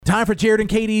Time for Jared and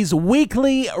Katie's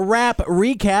weekly rap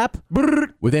recap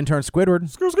with intern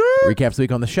Squidward. Recaps the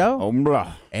week on the show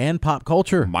and pop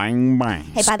culture. Bang, bang.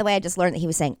 Hey, by the way, I just learned that he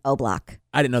was saying Oblak.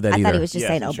 I didn't know that either. I thought he was just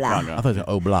saying Obla. I thought it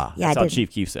was Obla. Yeah, That's how Chief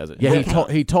Keef says it. Yeah,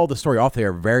 he told the story off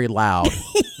there very loud.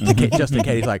 Just in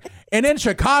case he's like, and in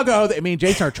Chicago, me and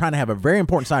Jason are trying to have a very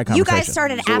important side conversation. You guys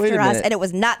started after us, and it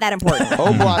was not that important.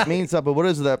 Oblak means something, but what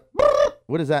is that?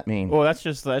 What does that mean? Well, that's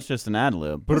just an ad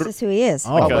lib. This is who he is.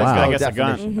 Oh, wow. I guess a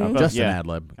gun. Mm-hmm. Just an ad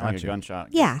lib. Like a gunshot.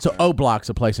 Yeah. So Oblak's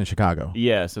a place in Chicago.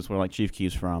 Yes, that's where like Chief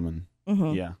Keef's from,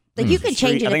 and yeah. Like you can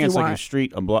change it if you want. I think it's like a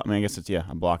street, a block. I mean, I guess it's a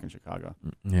block in Chicago.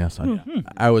 Yes,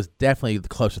 I was definitely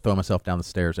close to throwing myself down the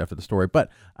stairs after the story,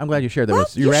 but I'm glad you shared that. Well,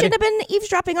 you ready? should have been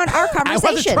eavesdropping on our conversation.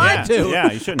 I wasn't trying to.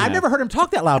 Yeah, you shouldn't. I've never heard him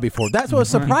talk that loud before. That's what was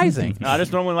surprising. I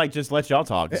just normally just let y'all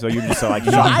talk, so you're just like.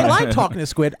 I like talking to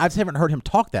Squid. I just haven't heard him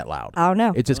talk that loud. Oh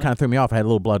no! It just kind of threw me off. I had a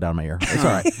little blood down my ear. It's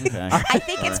all right. Okay. I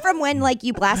think it's from when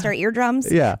you blast our eardrums.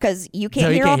 Yeah. Because you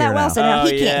can't hear all that well, so now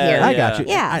he can't hear. I got you.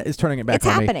 Yeah. It's turning it back It's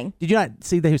on me. happening. Did you not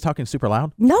see that he was talking super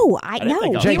loud? No,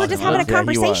 think we were just having a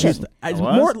conversation. It's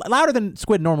more louder than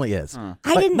Squid normally is.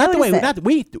 I didn't notice that.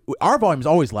 Our volume's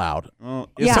always loud.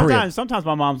 Yeah. Sometimes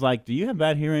my mom's like, "Do you have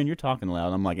bad hearing? You're talking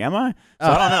loud." I'm like, "Am I?" So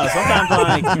I don't know. Sometimes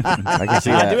I can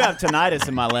see that. I do have tinnitus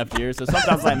in my left ear, so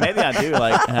sometimes maybe I do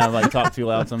have talk too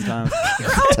loud sometimes.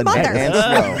 And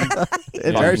slow.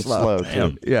 It's very slow.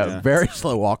 Too. Yeah, very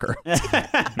slow walker. He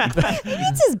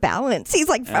needs his balance. He's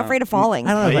afraid of falling.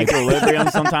 I don't know. Equilibrium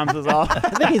sometimes is off. I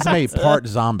think he's maybe part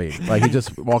zombie. Like he just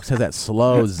has that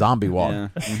slow zombie walk. Yeah.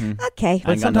 Mm-hmm. Okay.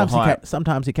 But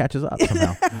sometimes he catches up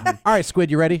somehow. All right, Squid,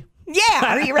 you ready? Yeah.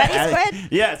 Are you ready, Squid?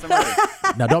 Yes, I'm ready.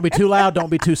 Now, don't be too loud. Don't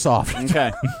be too soft.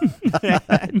 Okay.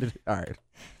 All right.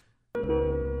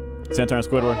 It's intern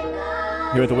Squidward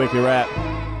here with the weekly wrap.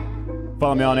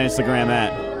 Follow me on Instagram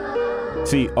at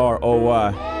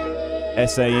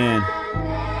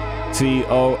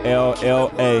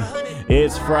TroySanTolla.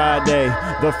 It's Friday,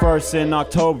 the 1st in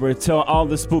October. Tell all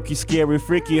the spooky, scary,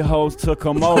 freaky hoes to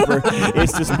come over.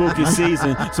 It's the spooky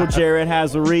season, so Jared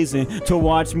has a reason to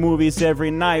watch movies every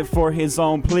night for his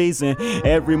own pleasing.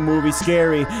 Every movie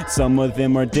scary, some of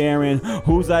them are daring.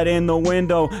 Who's that in the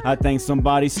window? I think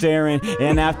somebody's staring.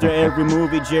 And after every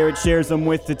movie, Jared shares them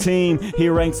with the team. He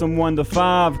ranks them 1 to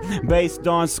 5 based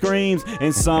on screams,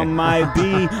 and some might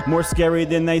be more scary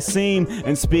than they seem.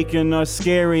 And speaking of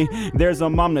scary, there's a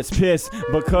mom that's pissed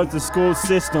because the school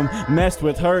system messed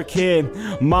with her kid.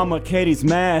 Mama Katie's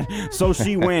mad, so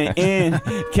she went in.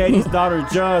 Katie's daughter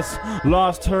just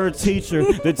lost her teacher.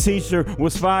 The teacher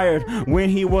was fired when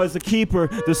he was a keeper.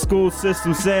 The school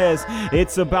system says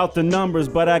it's about the numbers,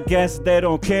 but I guess they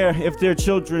don't care if their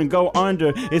children go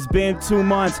under. It's been 2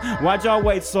 months, why'd y'all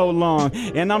wait so long?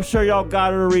 And I'm sure y'all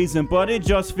got a reason, but it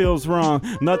just feels wrong.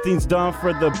 Nothing's done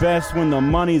for the best when the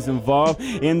money's involved,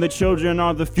 and the children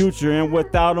are the future, and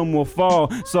without them we'll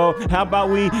fall. So how about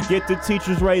we get the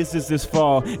teachers raises this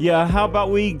fall? Yeah, how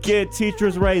about we get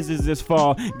teachers raises this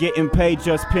fall? Getting paid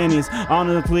just pennies,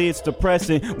 honestly it's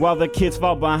depressing, while the kids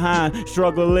fall behind,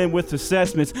 struggling with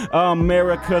assessments.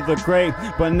 America the great,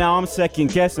 but now I'm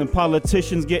second guessing.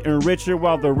 Politicians getting richer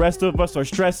while the rest of us are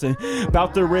stressing.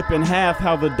 About to rip in half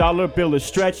how the dollar bill is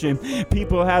stretching.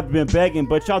 People have been begging,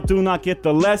 but y'all do not get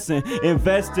the lesson.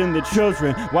 Invest in the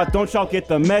children, why don't y'all get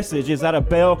the message? Is that a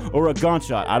bell or a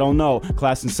gunshot? I don't know.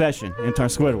 Class in session. Intern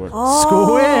Squidward. Oh,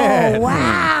 Squid!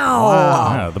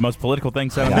 Wow. The most political thing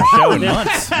said on the show in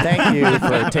months. Thank you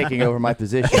for taking over my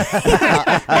position.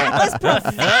 That was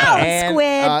profound,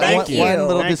 Squid. Thank you. One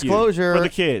little Thank disclosure. you. For the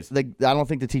kids. I don't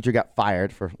think the teacher got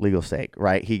fired for legal sake,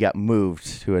 right? He got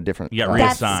moved to a different... He got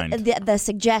reassigned. The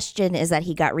suggestion is that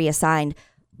he got reassigned,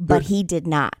 but he did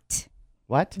not.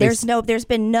 What? There's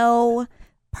been no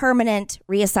permanent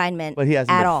reassignment But he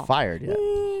hasn't at been all. fired yet.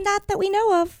 Not that we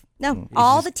know of. No.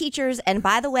 All the teachers, and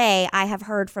by the way, I have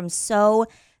heard from so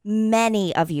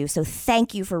many of you, so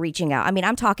thank you for reaching out. I mean,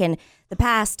 I'm talking the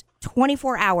past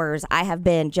 24 hours, I have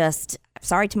been just...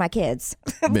 Sorry to my kids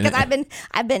because I've been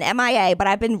MIA, but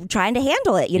I've been trying to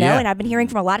handle it, and I've been hearing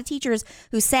from a lot of teachers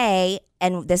who say,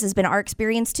 and this has been our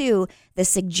experience too, the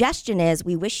suggestion is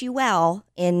we wish you well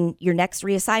in your next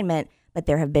reassignment, but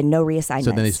there have been no reassignments.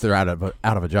 So then he's out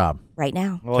of a job right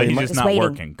now. Well, so he's just not waiting.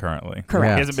 working currently.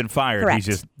 Correct. He hasn't been fired. Correct.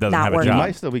 He just doesn't Not have a working. He job.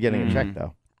 might still be getting a check,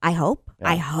 though. I hope. Yeah.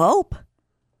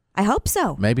 I hope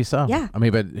so. Maybe so. Yeah. I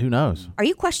mean, but who knows? Are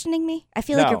you questioning me? I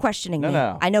feel like you're questioning me.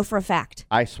 No. I know for a fact.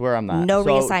 I swear I'm not. No so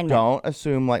reassignment. Don't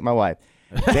assume like my wife.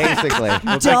 Basically.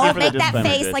 Don't make that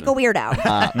face like a weirdo.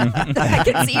 I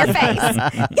can see your face.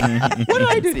 What did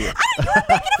I do to you? You were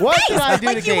making a What face did I do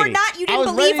like to you were Katie? not. You I didn't was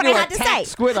believe ready what I had to attack say.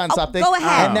 Squid on something. Go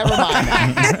ahead. And never mind.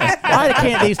 Why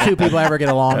can't these two people ever get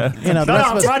along? You know, the No, rest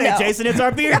on of us. Friday, Jason, it's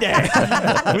our beer day.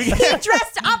 He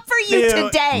dressed up for you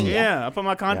today. Yeah, I put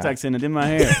my contacts in and did my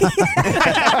hair.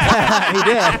 He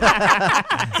did.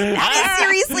 That is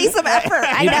seriously some effort.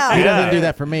 I know. He doesn't do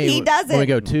that for me. He doesn't. When we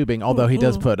go tubing, although he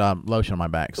does put lotion on my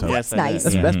back. So Yes, I nice.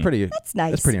 did. that's pretty. That's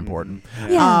nice. That's pretty important.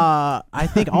 Yeah. I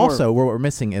think also what we're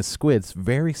missing is Squid's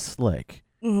very slick,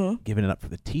 giving it up for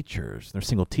the teachers. There's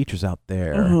single teachers out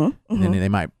there, and then they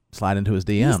might slide into his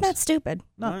DMs. He's not stupid.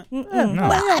 No. Well,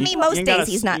 I mean, most days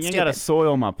he's not You stupid. ain't got to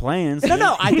soil my plans.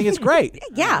 No, I think it's great.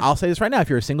 Yeah. I'll say this right now. If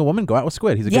you're a single woman, go out with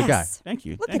Squid. He's a good guy. Yes. Thank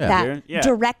you. Look Thank at you, that. Jared. Yeah.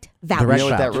 Direct value. Direct You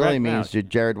know what that Direct really means?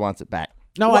 Jared wants it back.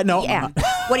 No, I know. Yeah.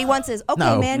 What he wants is, okay,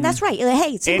 No. man, that's right.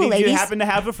 Hey, And single if you ladies. happen to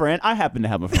have a friend, I happen to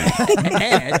have a friend.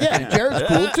 Yeah, Jared's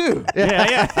cool too.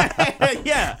 yeah.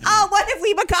 Yeah. Oh, what have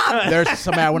we become? There's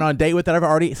somebody I went on a date with that I've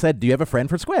already said, do you have a friend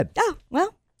for Squid? Oh,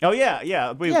 well. Oh,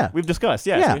 yeah. We've discussed.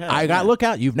 Yes, Yeah, we have. I got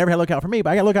lookout. You've never had lookout for me, but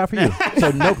I got lookout for you.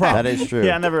 So no problem. That is true.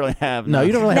 Yeah, I never really have. No,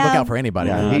 you don't really have No. lookout for anybody.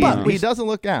 Yeah, But he doesn't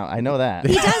look out. I know that.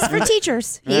 He does for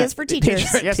teachers. He is for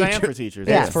teachers. Yes, I am for teachers. It's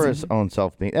Yes. for his own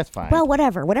self-being. That's fine. Well,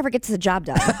 whatever. Whatever gets the job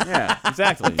done. Yeah,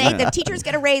 exactly. The teachers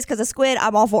get a raise because of Squid.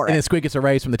 I'm all for and then it. Squid gets a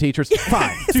raise from the teachers.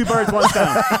 Fine. Two birds, one stone.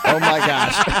 oh my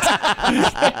gosh.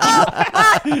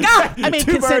 I mean,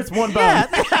 Two birds, one bone.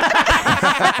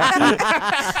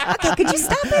 Okay, could you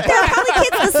stop it? There are probably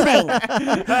kids listening.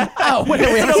 Oh, wait,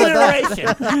 we haven't said that.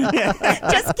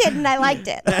 Alliteration. Just kidding. I liked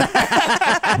it.